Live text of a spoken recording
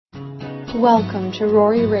Welcome to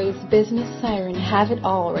Rory Ray's Business Siren Have It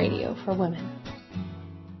All Radio for Women.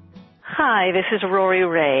 Hi, this is Rory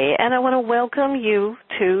Ray, and I want to welcome you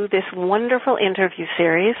to this wonderful interview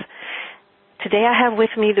series. Today I have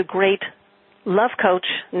with me the great love coach,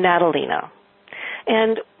 Natalina.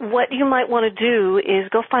 And what you might want to do is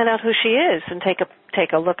go find out who she is and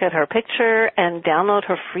take a look at her picture and download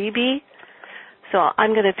her freebie. So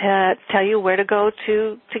I'm going to tell you where to go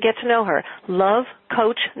to get to know her. Love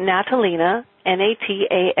Coach Natalina,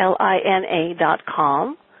 Natalina.com.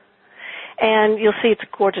 And you'll see it's a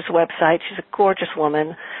gorgeous website. She's a gorgeous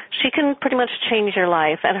woman. She can pretty much change your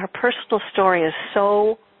life, and her personal story is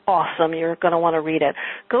so awesome. You're going to want to read it.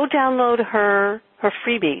 Go download her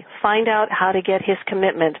freebie. Find out how to get his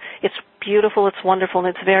commitment. It's beautiful, it's wonderful, and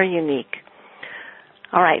it's very unique.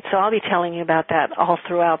 All right, so I'll be telling you about that all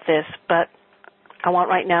throughout this, but I want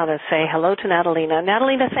right now to say hello to Natalina.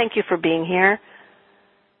 Natalina, thank you for being here.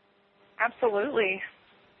 Absolutely.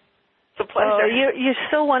 It's a pleasure. Oh, you're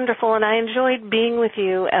so wonderful, and I enjoyed being with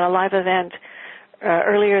you at a live event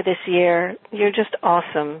earlier this year. You're just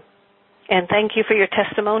awesome. And thank you for your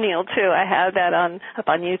testimonial, too. I have that up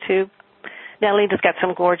on YouTube. Natalina's got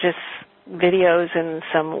some gorgeous videos and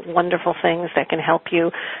some wonderful things that can help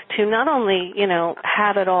you to not only,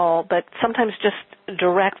 have it all, but sometimes just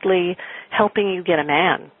directly helping you get a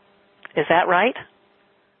man. Is that right?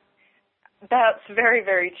 That's very,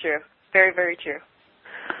 very true. Very, very true.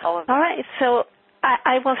 All of that. All right. So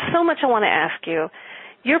I so much I want to ask you.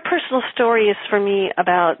 Your personal story is for me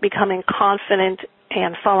about becoming confident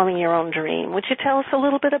and following your own dream. Would you tell us a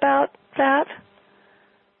little bit about that?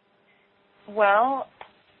 Well,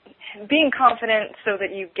 being confident so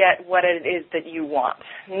that you get what it is that you want.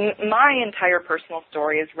 My entire personal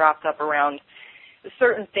story is wrapped up around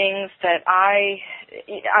certain things that I,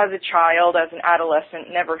 as a child, as an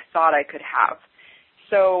adolescent, never thought I could have.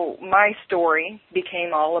 So my story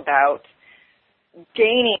became all about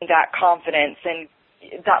gaining that confidence and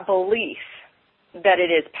that belief that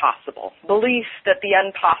it is possible, belief that the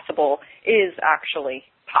impossible is actually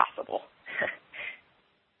possible.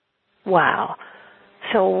 Wow.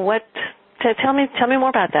 So tell me more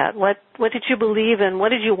about that. What did you believe in? What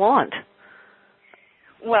did you want?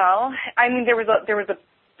 Well, I mean, there was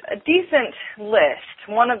a decent list.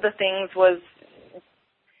 One of the things was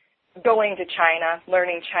going to China,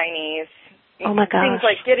 learning Chinese. Oh my gosh. Things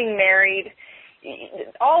like getting married.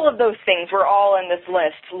 All of those things were all in this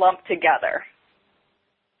list lumped together.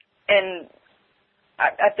 And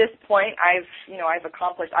at this point, I've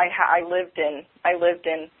accomplished. I lived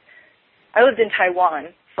in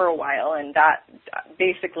Taiwan for a while, and that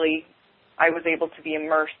basically I was able to be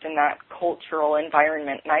immersed in that cultural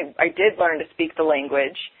environment, and I did learn to speak the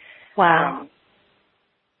language. Wow.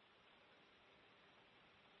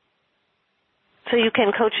 So you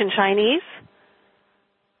can coach in Chinese?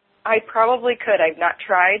 I probably could. I've not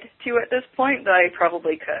tried to at this point, but I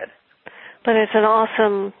probably could. But it's an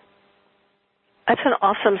awesome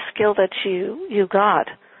skill that you got.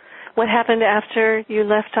 What happened after you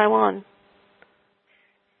left Taiwan?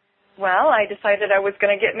 Well, I decided I was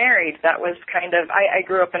going to get married. That was kind of, I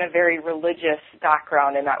grew up in a very religious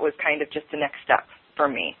background, and that was kind of just the next step for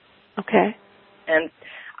me. Okay. And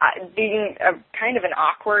being a kind of an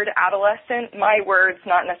awkward adolescent, my words,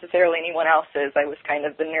 not necessarily anyone else's, I was kind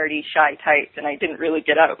of the nerdy, shy type, and I didn't really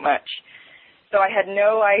get out much. So I had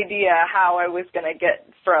no idea how I was going to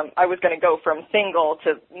go from single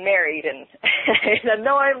to married, and I had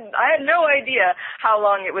no idea how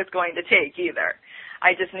long it was going to take either.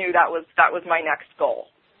 I just knew that was my next goal.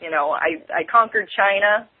 I conquered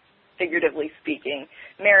China, figuratively speaking.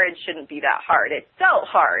 Marriage shouldn't be that hard. It felt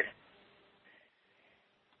hard.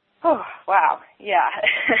 Oh, wow. Yeah.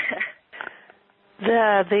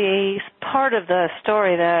 The part of the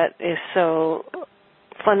story that is so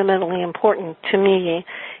fundamentally important to me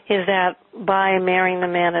is that by marrying the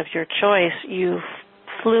man of your choice, you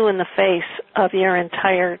flew in the face of your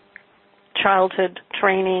entire childhood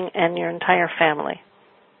training and your entire family.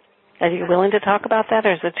 Are you willing to talk about that,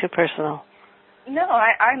 or is it too personal? No,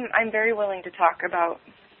 I'm very willing to talk about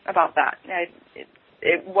that.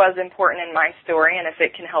 It was important in my story, and if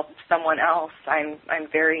it can help someone else, I'm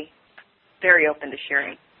very, very open to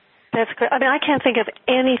sharing. That's great. I mean, I can't think of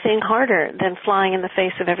anything harder than flying in the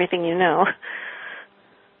face of everything you know.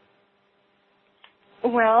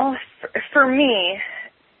 Well, for me,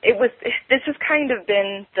 this has kind of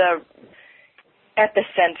been at the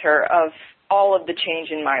center of all of the change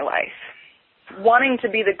in my life. Wanting to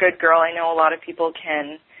be the good girl, I know a lot of people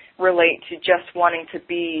can relate to just wanting to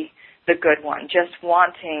be the good one, just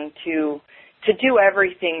wanting to do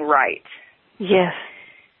everything right. Yes.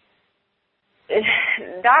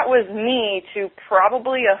 that was me to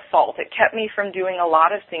probably a fault. It kept me from doing a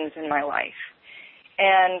lot of things in my life.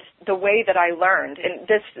 And the way that I learned, and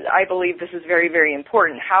this, I believe this is very, very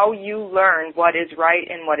important, how you learn what is right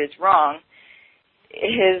and what is wrong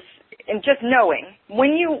is, and just knowing.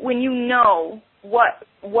 When you know what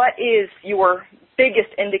is your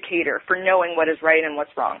biggest indicator for knowing what is right and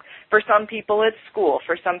what's wrong. For some people it's school,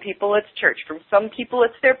 for some people it's church, for some people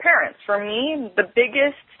it's their parents. For me,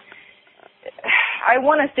 I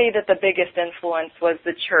want to say that the biggest influence was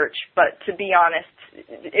the church, but to be honest,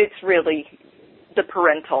 it's really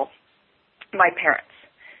my parents.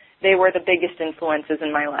 They were the biggest influences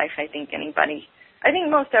in my life. I think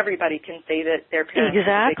most everybody can say that their parents were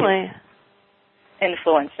the biggest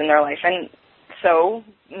influence in their life. And so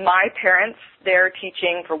my parents, their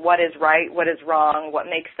teaching for what is right, what is wrong, what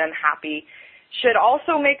makes them happy, should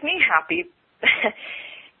also make me happy.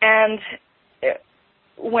 And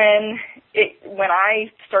when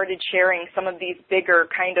I started sharing some of these bigger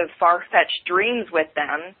kind of far-fetched dreams with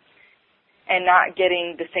them and not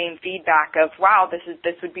getting the same feedback of, wow,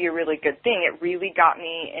 this would be a really good thing, it really got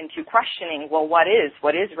me into questioning, well, what is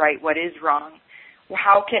right, what is wrong?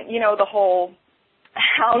 How can,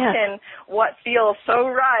 can what feels so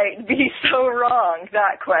right be so wrong?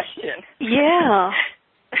 That question. Yeah.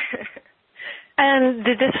 And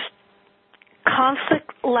did this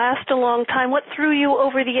conflict last a long time? What threw you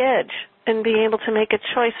over the edge in being able to make a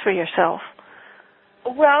choice for yourself?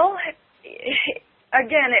 Well,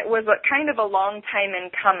 again, it was kind of a long time in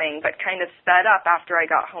coming, but kind of sped up after I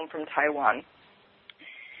got home from Taiwan.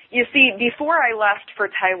 You see, before I left for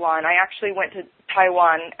Taiwan, I actually went to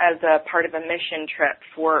Taiwan as a part of a mission trip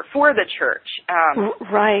for the church.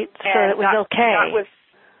 Right, so it was okay. That was,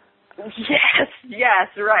 yes,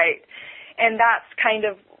 right. And that's kind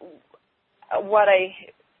of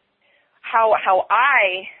how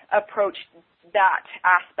I approached that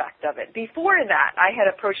aspect of it. Before that, I had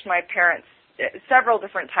approached my parents several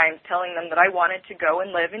different times telling them that I wanted to go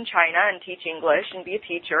and live in China and teach English and be a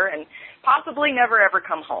teacher and possibly never ever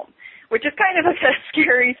come home, which is kind of a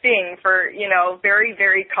scary thing for, very,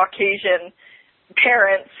 very Caucasian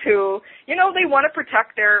parents who, they want to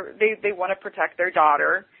protect they want to protect their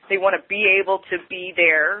daughter. They want to be able to be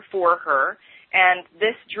there for her. And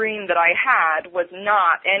this dream that I had was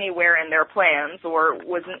not anywhere in their plans or it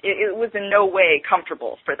was in no way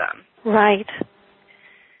comfortable for them. Right.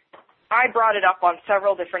 I brought it up on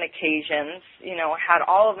several different occasions, had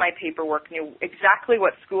all of my paperwork, knew exactly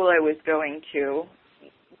what school I was going to.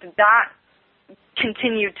 That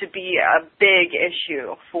continued to be a big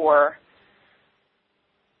issue for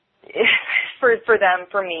them,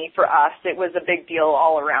 for me, for us. It was a big deal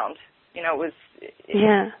all around.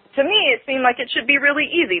 To me, it seemed like it should be really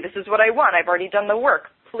easy. This is what I want. I've already done the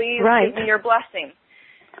work. Please give me your blessing.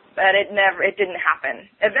 But it didn't happen.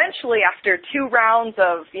 Eventually, after 2 rounds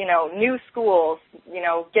of, new schools,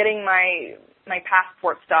 getting my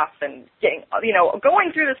passport stuff and getting,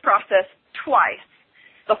 going through this process twice,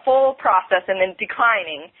 the full process, and then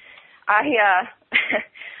declining, I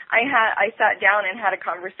sat down and had a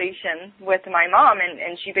conversation with my mom,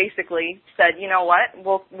 and she basically said, you know what,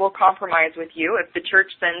 we'll compromise with you. If the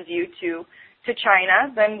church sends you to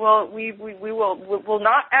China, then we'll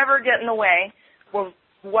not ever get in the way of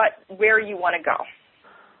where you want to go.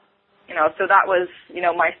 So that was,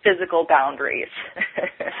 my physical boundaries.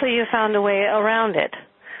 So you found a way around it.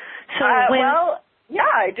 So yeah,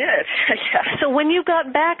 I did. Yeah. So when you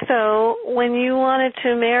got back, though, when you wanted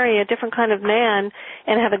to marry a different kind of man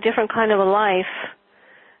and have a different kind of a life,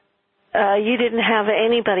 you didn't have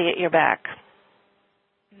anybody at your back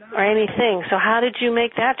or anything. So how did you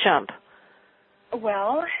make that jump?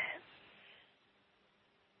 Well,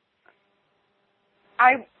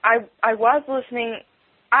 I was listening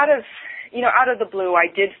out of the blue. I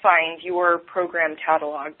did find your program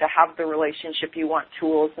catalog to have the relationship you want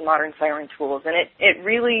tools, the modern siren tools, and it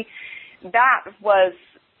really, that was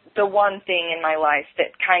the one thing in my life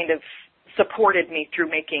that kind of supported me through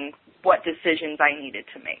making what decisions I needed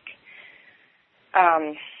to make.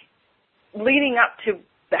 Leading up to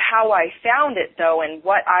how I found it, though, and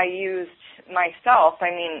what I used myself, I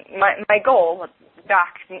mean, my goal,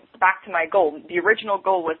 back to my goal, the original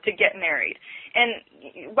goal was to get married. And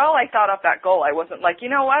while I thought up that goal, I wasn't like, you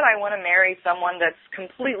know what, I want to marry someone that's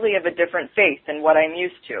completely of a different faith than what I'm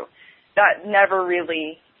used to. That never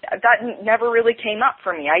really came up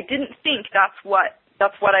for me. I didn't think that's what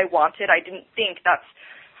I wanted. I didn't think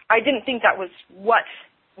that was what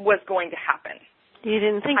was going to happen. You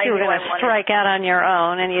didn't think you were going to strike out on your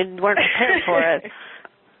own, and you weren't prepared for it.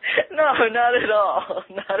 No, not at all.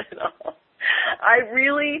 Not at all.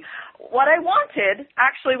 what I wanted,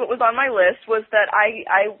 actually what was on my list was that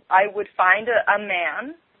I would find a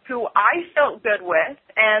man who I felt good with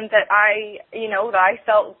and that that I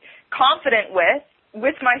felt confident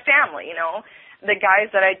with my family, The guys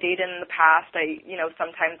that I dated in the past,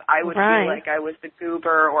 sometimes I would feel like I was the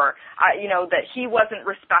goober or, that he wasn't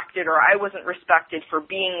respected or I wasn't respected for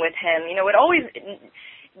being with him. It always,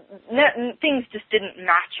 things just didn't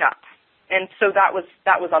match up. And so that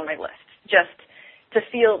was on my list, just to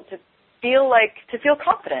feel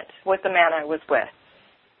confident with the man I was with.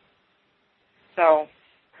 So.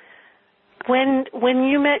 When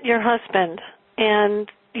you met your husband and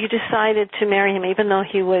you decided to marry him, even though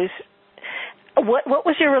he was, what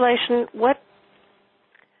was your relation?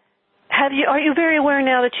 Are you very aware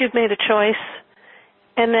now that you've made a choice,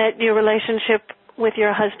 and that your relationship with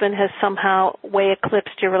your husband has somehow way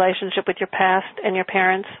eclipsed your relationship with your past and your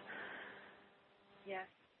parents? Yes.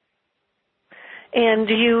 And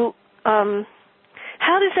do you?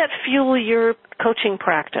 How does that fuel your coaching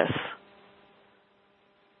practice?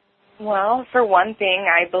 Well, for one thing,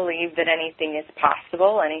 I believe that anything is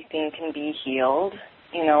possible. Anything can be healed.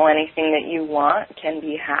 Anything that you want can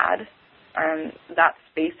be had. That's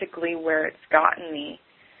basically where it's gotten me.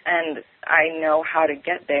 And I know how to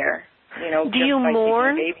get there. Do you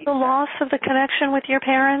mourn the loss of the connection with your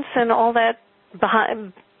parents and all that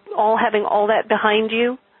having all that behind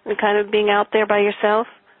you and kind of being out there by yourself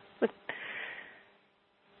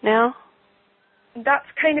now? That's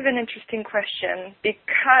kind of an interesting question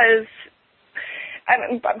because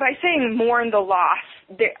by saying mourn the loss,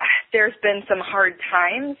 there's been some hard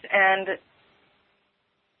times, and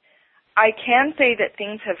I can say that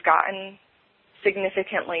things have gotten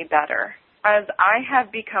significantly better as I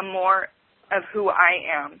have become more of who I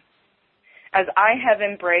am, as I have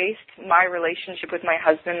embraced my relationship with my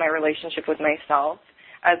husband, my relationship with myself,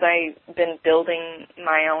 as I've been building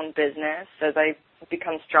my own business, as I've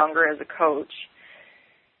become stronger as a coach.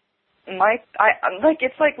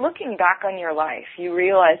 It's like looking back on your life. You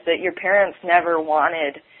realize that your parents never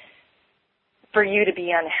wanted for you to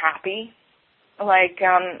be unhappy.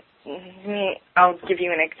 I'll give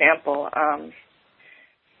you an example.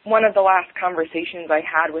 One of the last conversations I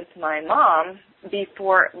had with my mom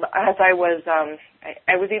before, as I was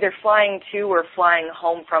either flying to or flying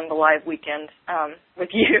home from the live weekend with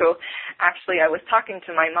you. Actually, I was talking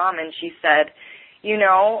to my mom, and she said,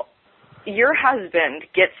 your husband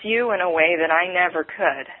gets you in a way that I never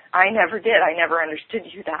could. I never did. I never understood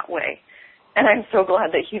you that way. And I'm so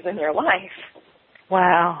glad that he's in your life.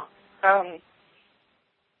 Wow.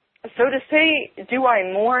 So to say, do I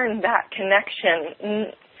mourn that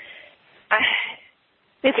connection?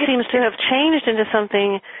 It seems to have changed into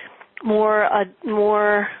something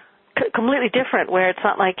more completely different, where it's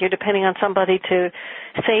not like you're depending on somebody to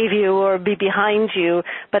save you or be behind you,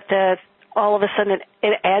 but that all of a sudden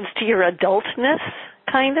it adds to your adultness,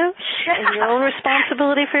 kind of, and your own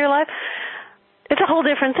responsibility for your life. It's a whole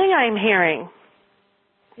different thing I'm hearing.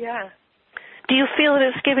 Yeah. Do you feel that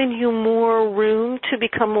it's given you more room to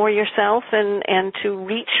become more yourself and to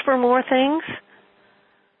reach for more things?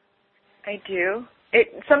 I do.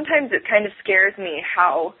 Sometimes it kind of scares me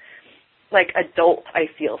how, adult I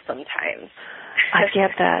feel sometimes. I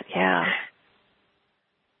get that, yeah.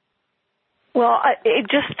 Well,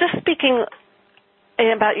 just speaking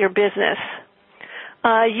about your business,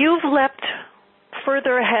 you've leapt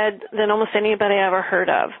further ahead than almost anybody I ever heard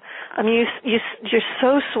of. I mean, you're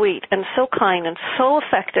so sweet and so kind and so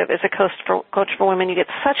effective as a coach for women. You get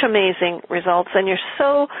such amazing results, and you're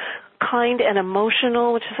so kind and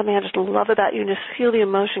emotional, which is something I just love about you, and just feel the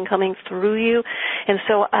emotion coming through you. And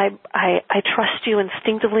so I trust you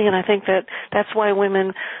instinctively, and I think that's why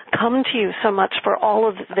women come to you so much for all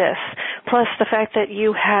of this. Plus the fact that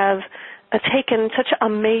you have taken such a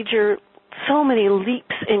major, so many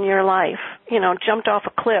leaps in your life, jumped off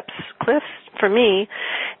of cliffs for me,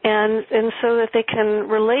 and so that they can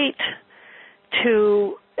relate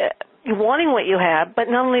to wanting what you have, but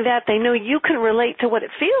not only that, they know you can relate to what it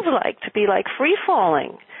feels like to be like free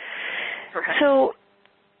falling. Correct. So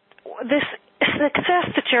this success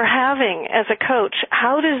that you're having as a coach,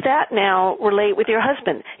 how does that now relate with your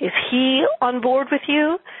husband? Is he on board with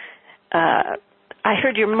you? I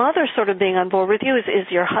heard your mother sort of being on board with you. Is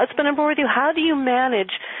your husband on board with you? How do you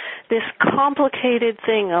manage this complicated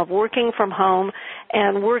thing of working from home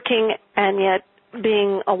and working and yet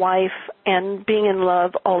being a wife and being in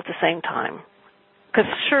love all at the same time? Because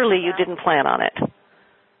surely you didn't plan on it.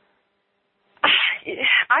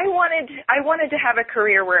 I wanted to have a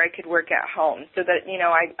career where I could work at home so that,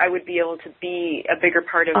 I would be able to be a bigger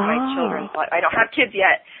part of my children's life. I don't have kids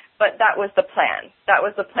yet, but that was the plan. That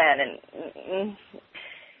was the plan. And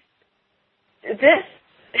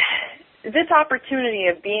this opportunity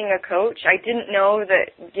of being a coach, I didn't know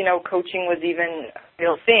that, coaching was even a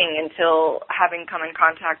real thing until having come in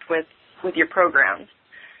contact with your programs.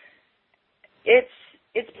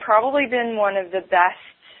 It's probably been one of the best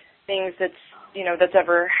things that's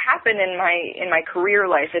ever happened in my career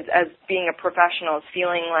life as being a professional. It's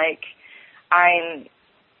feeling like I'm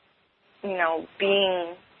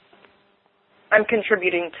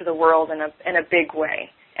contributing to the world in a big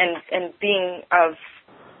way, and being of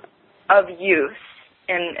use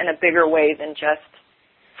in a bigger way than just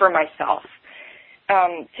for myself.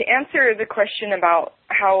 To answer the question about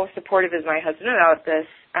how supportive is my husband about this,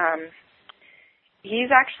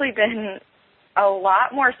 he's actually been a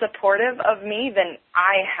lot more supportive of me than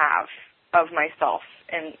I have of myself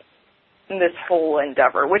in this whole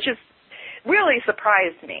endeavor, which has really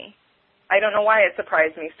surprised me. I don't know why it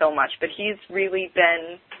surprised me so much, but he's really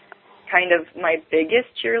been kind of my biggest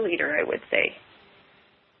cheerleader, I would say.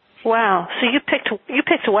 Wow. So you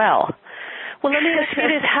picked well. Well, let me ask you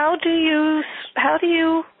this: how do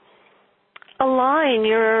you align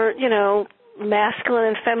your masculine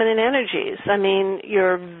and feminine energies? I mean,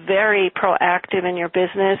 you're very proactive in your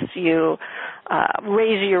business. You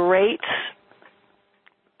raise your rates,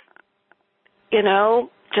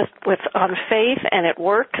 just on faith, and it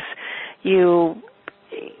works. You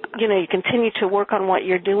continue to work on what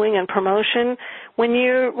you're doing in promotion. When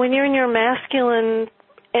you're in your masculine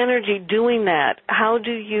energy doing that, how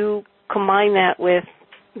do you combine that with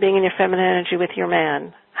being in your feminine energy with your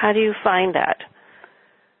man? How do you find that?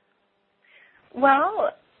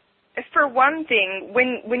 Well, for one thing,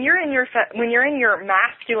 when you're in your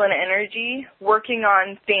masculine energy, working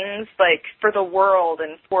on things like for the world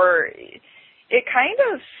and for it, kind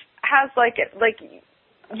of has like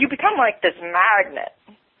you become like this magnet.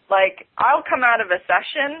 Like I'll come out of a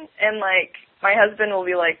session and like my husband will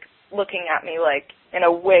be like looking at me like in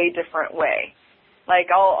a way different way. Like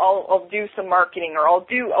I'll do some marketing or I'll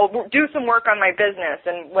do some work on my business,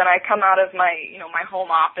 and when I come out of my my home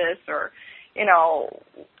office or and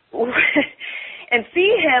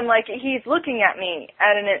see him, like he's looking at me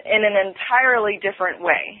in an entirely different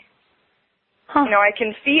way. Huh. I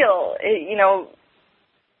can feel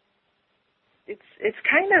it's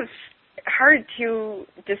kind of hard to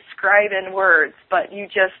describe in words, but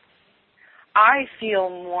I feel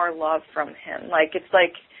more love from him. Like it's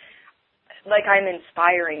like I'm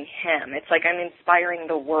inspiring him. It's like I'm inspiring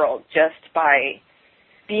the world just by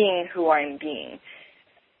being who I'm being.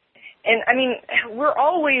 And I mean, we're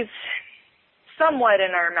always somewhat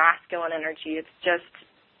in our masculine energy. It's just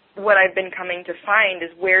what I've been coming to find is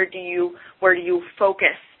where do you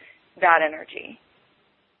focus that energy?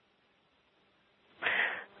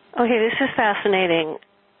 Okay, this is fascinating.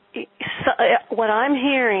 So, what I'm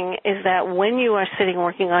hearing is that when you are sitting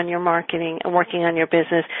working on your marketing and working on your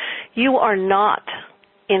business, you are not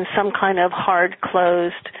in some kind of hard,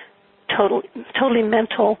 closed, totally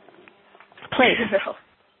mental place. No.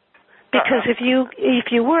 Because if you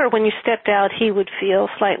were, when you stepped out, he wouldn't feel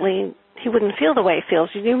the way he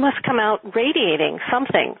feels. You must come out radiating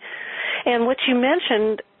something. And what you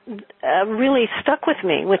mentioned really stuck with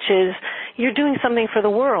me, which is you're doing something for the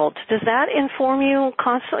world. Does that inform you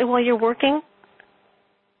constantly while you're working?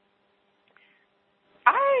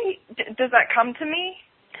 Does that come to me?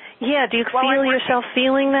 Yeah, do you feel yourself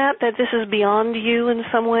feeling that this is beyond you in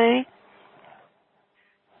some way?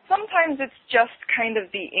 Sometimes it's just kind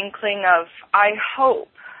of the inkling of, I hope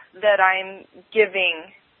that I'm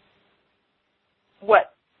giving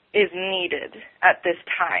what is needed at this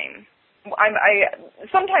time.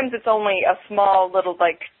 Sometimes it's only a small little,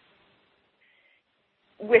 like,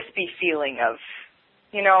 wispy feeling of,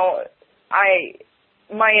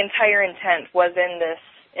 my entire intent was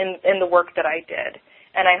in the work that I did,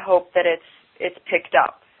 and I hope that it's picked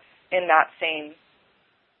up in that same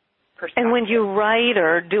perspective. And when you write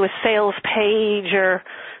or do a sales page or,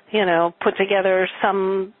 put together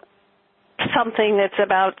something that's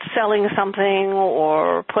about selling something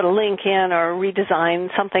or put a link in or redesign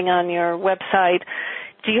something on your website,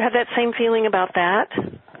 do you have that same feeling about that?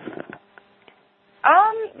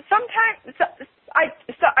 Sometimes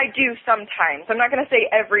I do sometimes. I'm not going to say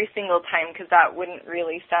every single time because that wouldn't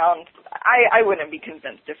really sound. I wouldn't be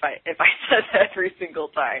convinced if I said every single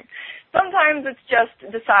time. Sometimes it's just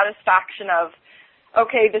the satisfaction of,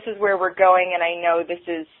 okay, this is where we're going, and I know this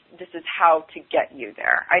is how to get you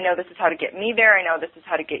there. I know this is how to get me there. I know this is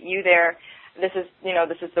how to get you there. This is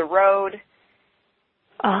the road.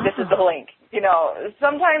 This is the link.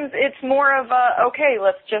 sometimes it's more of a, okay,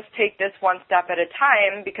 let's just take this one step at a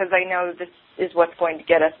time because I know this is what's going to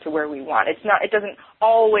get us to where we want. It doesn't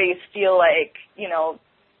always feel like,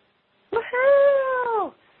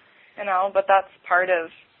 woohoo, but that's part of,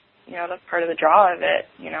 that's part of the draw of it,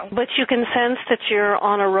 But you can sense that you're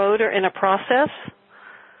on a road or in a process?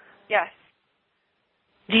 Yes.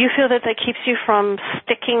 Do you feel that keeps you from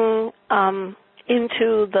sticking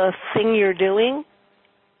into the thing you're doing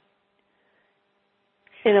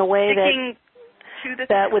in a way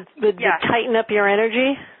that would tighten up your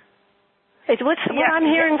energy? What I'm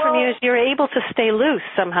hearing from you is you're able to stay loose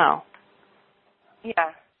somehow.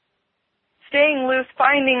 Yeah. Staying loose,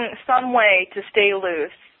 finding some way to stay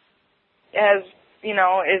loose is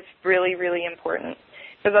really, really important.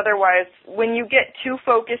 Because otherwise, when you get too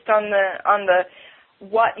focused on the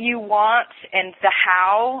what you want and the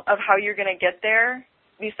how of how you're going to get there,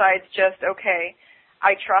 besides just, okay,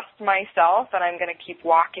 I trust myself and I'm going to keep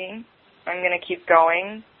walking, I'm going to keep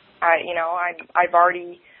going.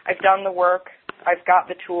 I've done the work, I've got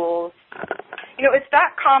the tools. It's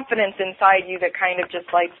that confidence inside you that kind of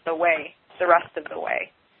just lights the way, the rest of the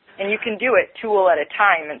way. And you can do it tool at a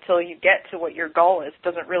time until you get to what your goal is. It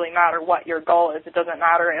doesn't really matter what your goal is. It doesn't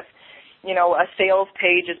matter if, a sales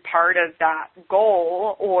page is part of that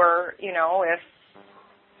goal or, if,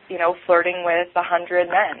 flirting with 100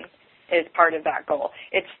 men is part of that goal.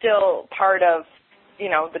 It's still part of,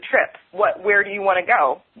 the trip. Where do you want to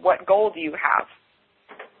go? What goal do you have?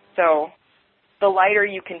 So the lighter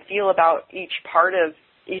you can feel about each part of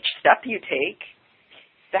each step you take,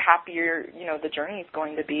 the happier, the journey is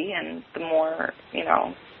going to be, and the more,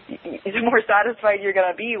 the more satisfied you're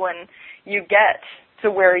going to be when you get to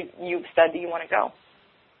where you've said that you want to go.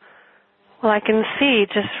 Well, I can see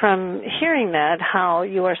just from hearing that how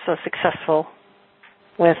you are so successful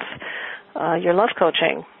with your love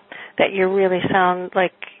coaching, that you really sound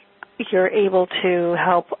like you're able to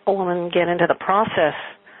help a woman get into the process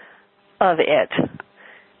of it.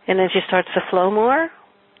 And as she starts to flow more,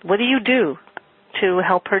 what do you do to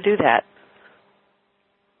help her do that?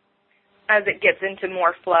 As it gets into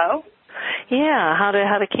more flow? Yeah, how to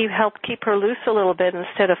help keep her loose a little bit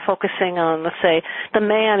instead of focusing on, let's say, the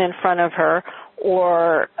man in front of her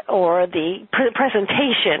or the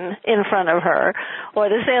presentation in front of her or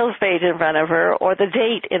the sales page in front of her or the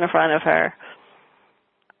date in front of her.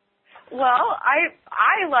 Well, I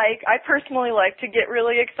personally like to get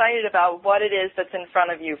really excited about what it is that's in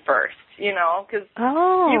front of you first, because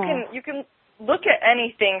you can look at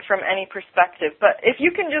anything from any perspective, but if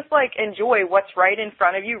you can just enjoy what's right in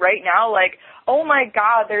front of you right now, oh my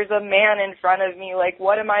God, there's a man in front of me,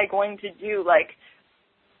 what am I going to do?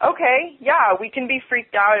 Okay, yeah, we can be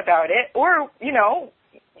freaked out about it, or,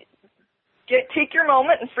 take your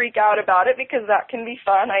moment and freak out about it, because that can be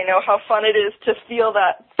fun. I know how fun it is to feel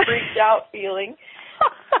that freaked out feeling.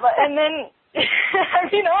 And then,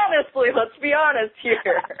 honestly, let's be honest here.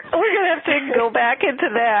 We're going to have to go back into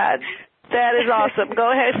that. That is awesome.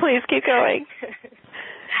 Go ahead, please. Keep going.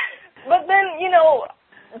 But then,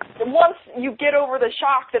 once you get over the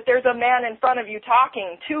shock that there's a man in front of you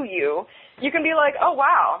talking to you, you can be like, oh,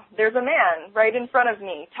 wow, there's a man right in front of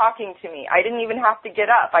me talking to me. I didn't even have to get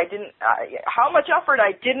up. How much effort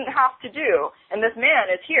I didn't have to do. And this man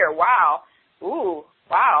is here. Wow. Ooh,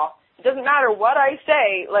 wow. It doesn't matter what I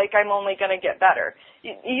say, I'm only going to get better.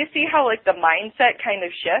 You see how, the mindset kind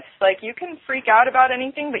of shifts? You can freak out about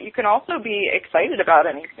anything, but you can also be excited about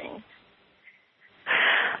anything.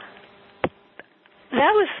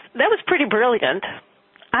 That was pretty brilliant.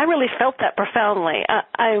 I really felt that profoundly.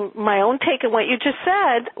 My own take on what you just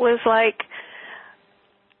said was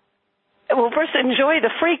first enjoy the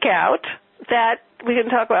freak out, that we can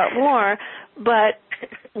talk about more, but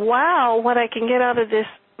wow, what I can get out of this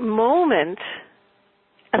moment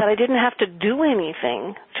that I didn't have to do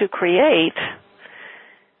anything to create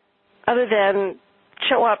other than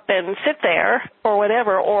show up and sit there or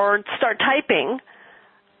whatever or start typing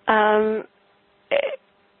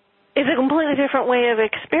is a completely different way of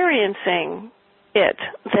experiencing it.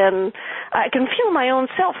 Then I can feel my own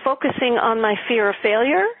self focusing on my fear of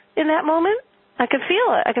failure in that moment. I can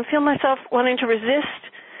feel it. I can feel myself wanting to resist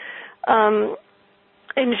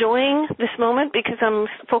enjoying this moment because I'm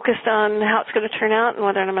focused on how it's going to turn out and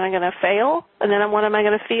whether I'm going to fail, and then what am I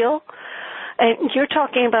going to feel. And you're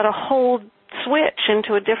talking about a whole switch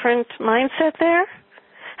into a different mindset there.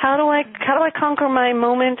 How do I conquer my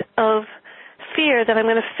moment of fear that I'm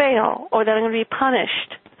going to fail or that I'm going to be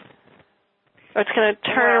punished or it's going to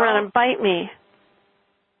turn around and bite me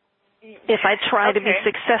if I try to be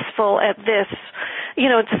successful at this?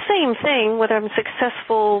 It's the same thing whether I'm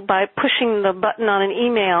successful by pushing the button on an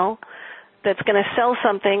email that's going to sell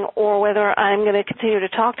something, or whether I'm going to continue to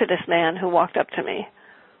talk to this man who walked up to me.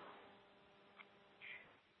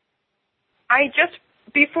 I just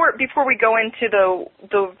before we go into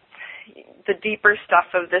the deeper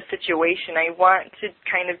stuff of the situation, I want to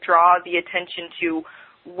kind of draw the attention to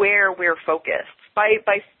where we're focused.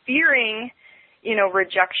 By fearing,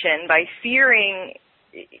 rejection, by fearing,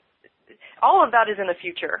 all of that is in the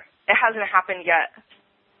future. It hasn't happened yet.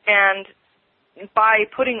 And by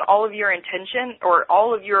putting all of your intention or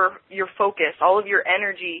all of your focus, all of your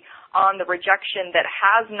energy on the rejection that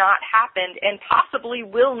has not happened and possibly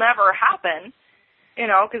will never happen,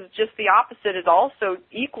 because just the opposite is also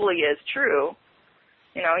equally as true.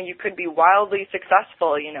 You could be wildly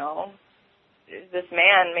successful, This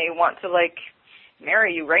man may want to,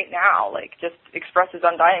 marry you right now, just express his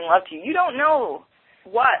undying love to you. You don't know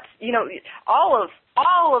what, all of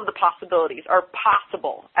the possibilities are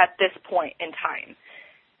possible at this point in time.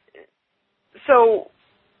 So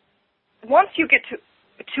once you get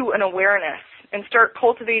to an awareness and start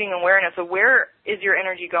cultivating awareness of where is your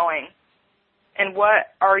energy going and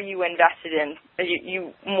what are you invested in? Are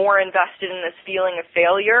you more invested in this feeling of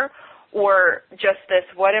failure or just this,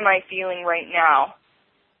 what am I feeling right now?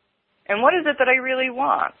 And what is it that I really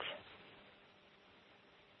want?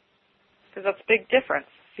 Because that's a big difference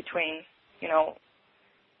between those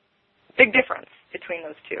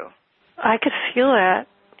two. I could feel that.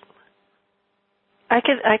 I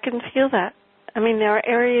can feel that. I mean, there are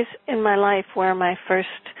areas in my life where my first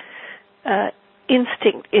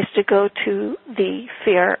instinct is to go to the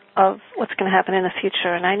fear of what's going to happen in the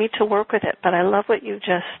future, and I need to work with it, but I love what you've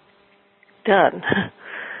just done.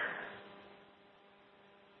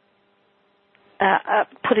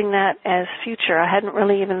 Putting that as future. I hadn't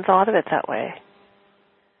really even thought of it that way.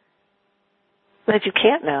 But you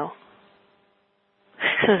can't know.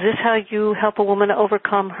 So is this how you help a woman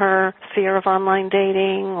overcome her fear of online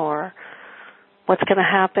dating, or what's going to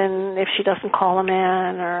happen if she doesn't call a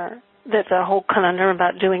man, or the whole conundrum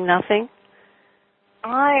about doing nothing?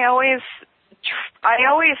 I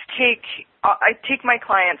take my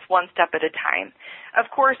clients one step at a time. Of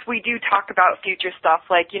course, we do talk about future stuff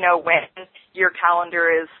like, when your calendar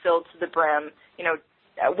is filled to the brim,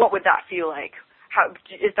 what would that feel like? How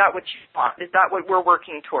is that what you want? Is that what we're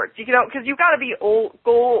working towards? Because you've got to be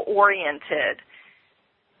goal-oriented.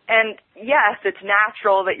 And yes, it's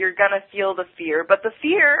natural that you're going to feel the fear, but the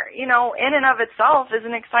fear, in and of itself is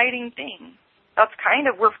an exciting thing. That's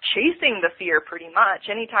we're chasing the fear pretty much.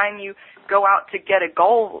 Anytime you go out to get a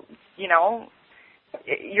goal,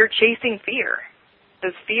 you're chasing fear.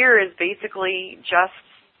 Because fear is basically just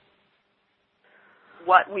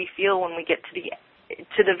what we feel when we get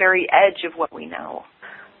to the very edge of what we know.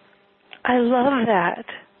 I love that.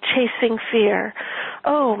 Chasing fear.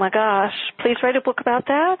 Oh my gosh. Please write a book about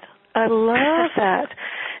that. I love that.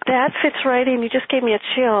 That fits right in. You just gave me a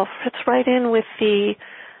chill. Fits right in with the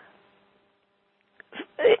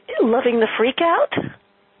loving the freak out,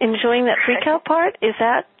 enjoying that freak out part. Is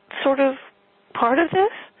that sort of part of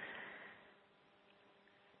this?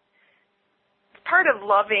 It's part of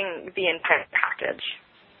loving the entire package.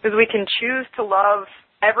 Because we can choose to love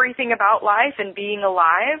everything about life and being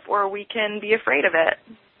alive, or we can be afraid of it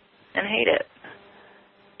and hate it.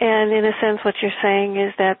 And in a sense, what you're saying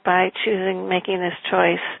is that by making this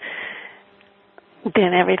choice,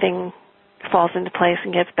 then everything falls into place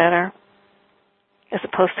and gets better, as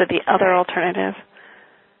opposed to the other alternative.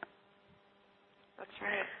 That's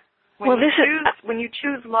right. When you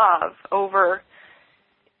choose love over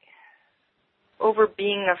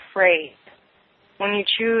being afraid, when you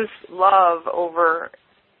choose love over,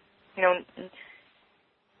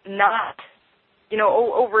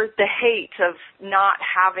 over the hate of not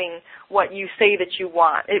having what you say that you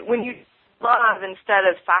want. When you love instead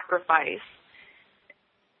of sacrifice,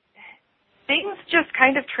 things just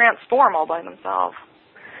kind of transform all by themselves.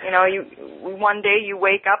 One day you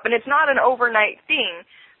wake up, and it's not an overnight thing,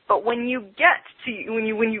 but when you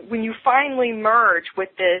when you finally merge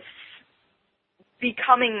with this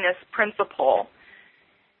becomingness principle,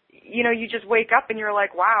 you just wake up and you're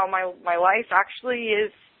like, wow, my life actually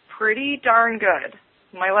is pretty darn good.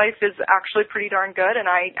 My life is actually pretty darn good, and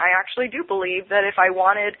I actually do believe that if I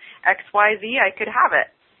wanted X, Y, Z, I could have it.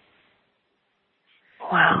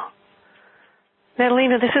 Wow.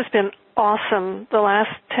 Natalina, this has been awesome. The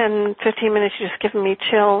last 10, 15 minutes, you've just given me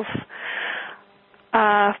chills.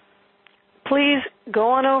 Please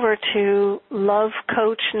go on over to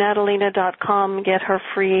lovecoachnatalina.com, get her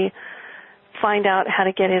free, find out how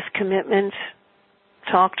to get his commitment,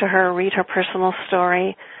 talk to her, read her personal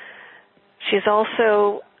story. She's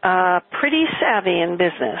also pretty savvy in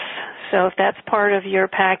business, So if that's part of your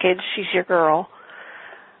package, she's your girl.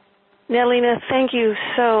 Natalina, thank you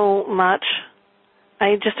so much.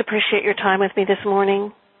 I just appreciate your time with me this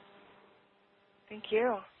morning. Thank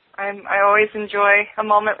you. I always enjoy a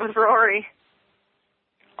moment with Rory.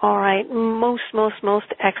 All right. Most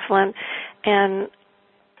excellent. And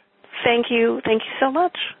thank you so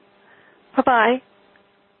much. Bye-bye.